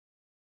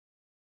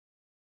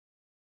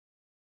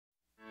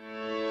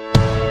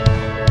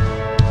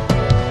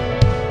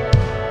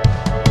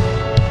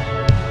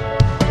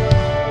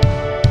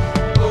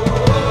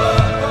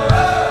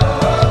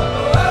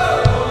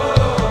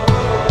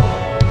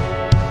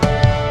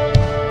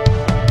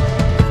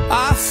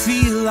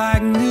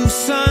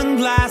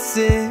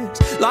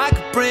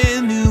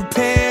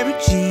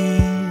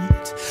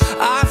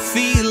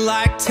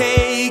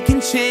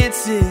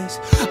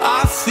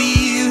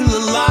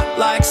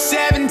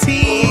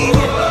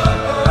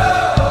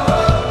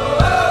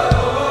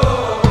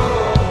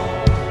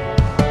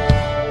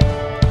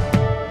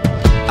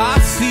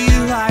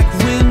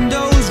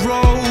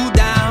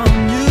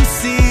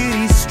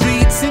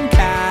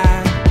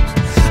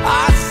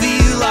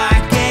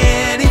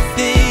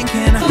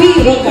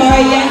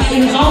Bayans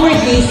in our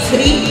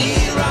district.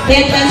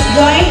 Let us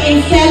join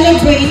in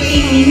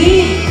celebrating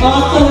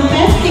Mid-Autumn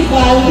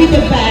Festival with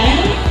the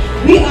band.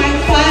 We are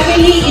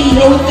family in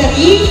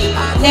Rotary.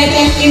 Let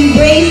us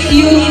embrace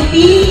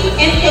unity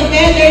and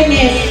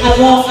togetherness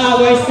among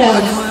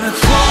ourselves.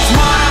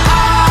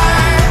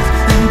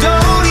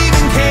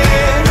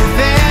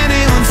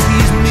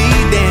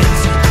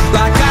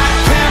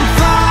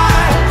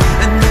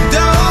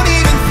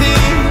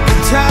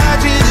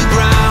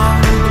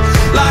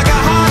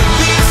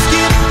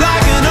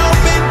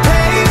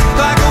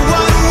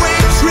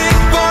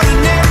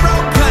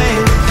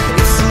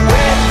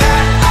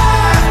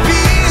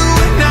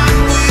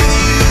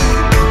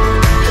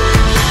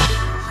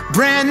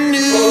 Brand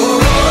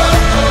new.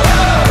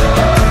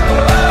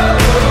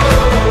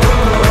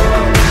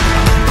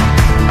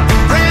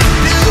 Brand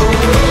new.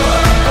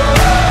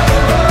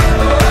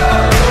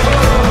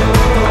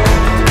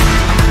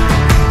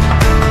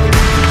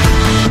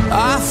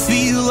 I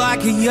feel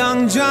like a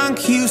young John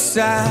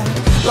Cusack,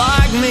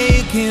 like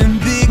making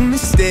big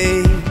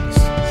mistakes.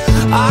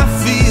 I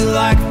feel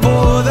like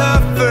for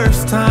the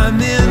first time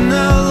in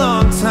a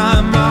long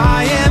time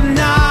I am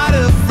not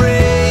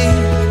afraid.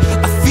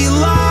 I feel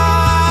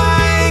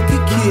like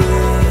a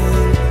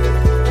kid.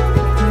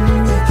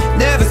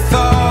 Never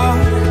thought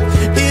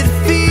it'd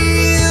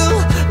feel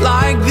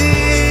like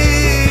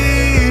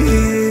this.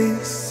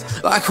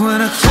 Like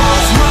when I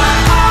close my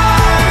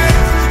eyes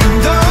and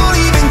don't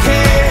even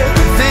care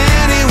if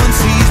anyone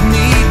sees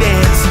me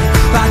dancing.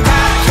 Like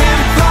I can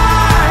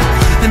fly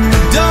and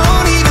I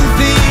don't even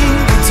think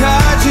of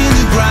touching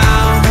the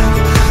ground.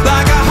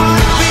 Like a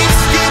heartbeat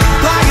skip,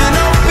 like an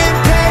open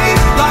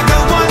page, like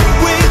a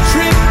one-way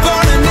trip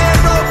on an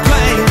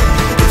aeroplane.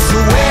 It's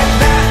the way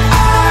that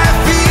I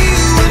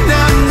feel when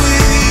I'm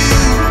with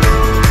you.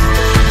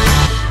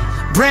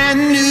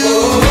 Brand new.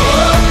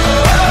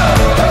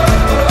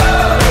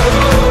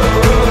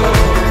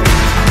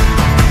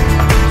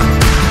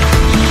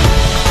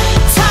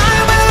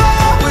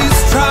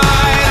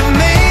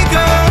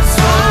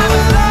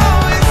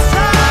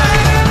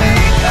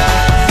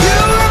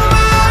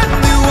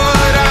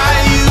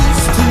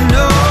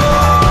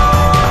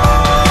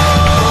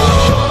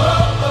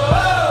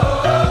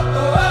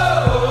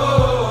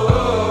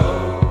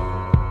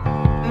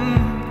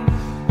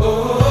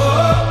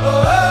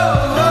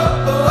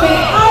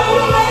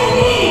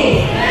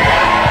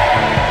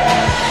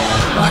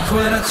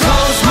 When I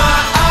close my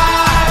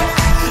eyes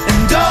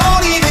and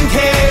don't even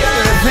care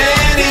if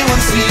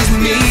anyone sees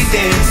me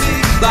dancing.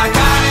 Like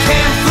I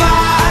can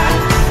fly